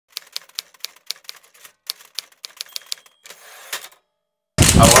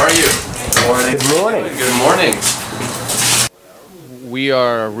morning. Good morning. Good morning. We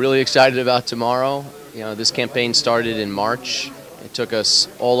are really excited about tomorrow. You know, this campaign started in March. It took us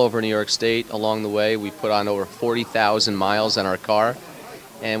all over New York State along the way. We put on over 40,000 miles on our car,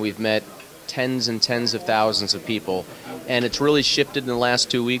 and we've met tens and tens of thousands of people. And it's really shifted in the last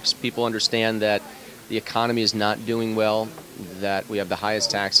 2 weeks. People understand that the economy is not doing well, that we have the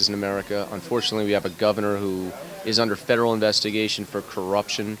highest taxes in America. Unfortunately, we have a governor who is under federal investigation for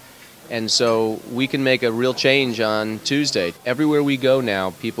corruption. And so we can make a real change on Tuesday. Everywhere we go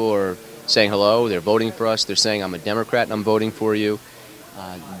now, people are saying hello, they're voting for us, they're saying I'm a Democrat and I'm voting for you.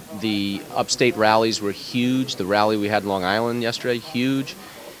 The upstate rallies were huge. The rally we had in Long Island yesterday, huge.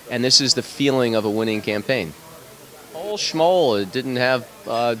 And this is the feeling of a winning campaign. Old Schmoll, it didn't have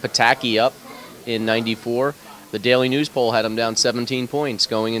Pataki up in '94. The Daily News poll had him down 17 points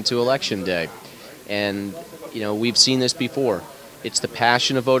going into Election Day. And, you know, we've seen this before. It's the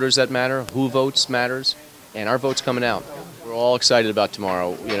passion of voters that matter. Who votes matters. And our vote's coming out. We're all excited about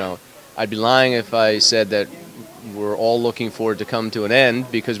tomorrow. You know, I'd be lying if I said that we're all looking forward to come to an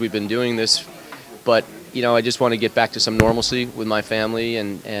end because we've been doing this. But, you know, I just want to get back to some normalcy with my family.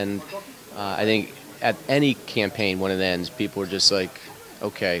 And I think at any campaign when it ends, people are just like,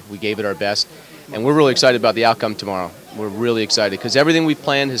 okay, we gave it our best. And we're really excited about the outcome tomorrow. We're really excited because everything we've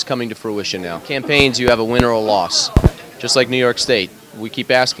planned is coming to fruition now. Campaigns, you have a win or a loss. Just like New York State, we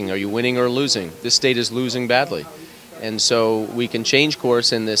keep asking, are you winning or losing? This state is losing badly. And so we can change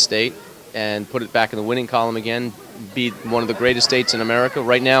course in this state and put it back in the winning column again, be one of the greatest states in America.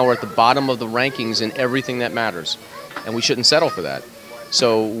 Right now we're at the bottom of the rankings in everything that matters, and we shouldn't settle for that.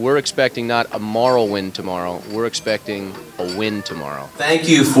 So we're expecting not a moral win tomorrow, we're expecting a win tomorrow. Thank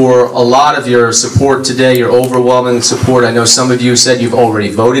you for a lot of your support today, your overwhelming support. I know some of you said you've already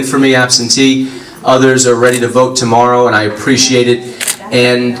voted for me absentee. Others are ready to vote tomorrow, and I appreciate it.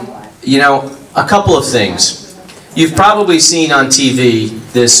 And, you know, a couple of things. You've probably seen on TV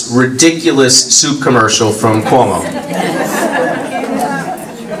this ridiculous soup commercial from Cuomo.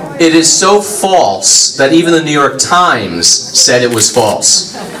 It is so false that even the New York Times said it was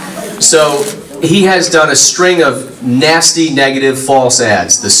false. So he has done a string of nasty, negative, false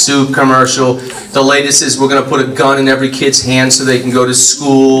ads. The soup commercial. The latest is we're going to put a gun in every kid's hand so they can go to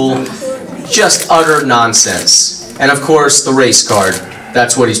school. Just utter nonsense. And of course, the race card.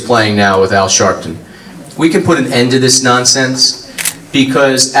 That's what he's playing now with Al Sharpton. We can put an end to this nonsense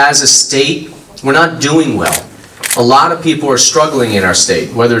because as a state, we're not doing well. A lot of people are struggling in our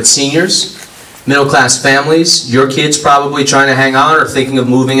state, whether it's seniors, middle-class families, your kids probably trying to hang on or thinking of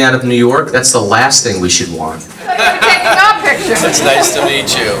moving out of New York. That's the last thing we should want. Taking our picture. It's nice to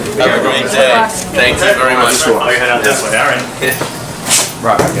meet you. Have a great day. Thank you very much. Oh, you head out this way, all right.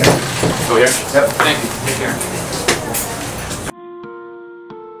 Rob, Go here? Yep. Thank you. Take care.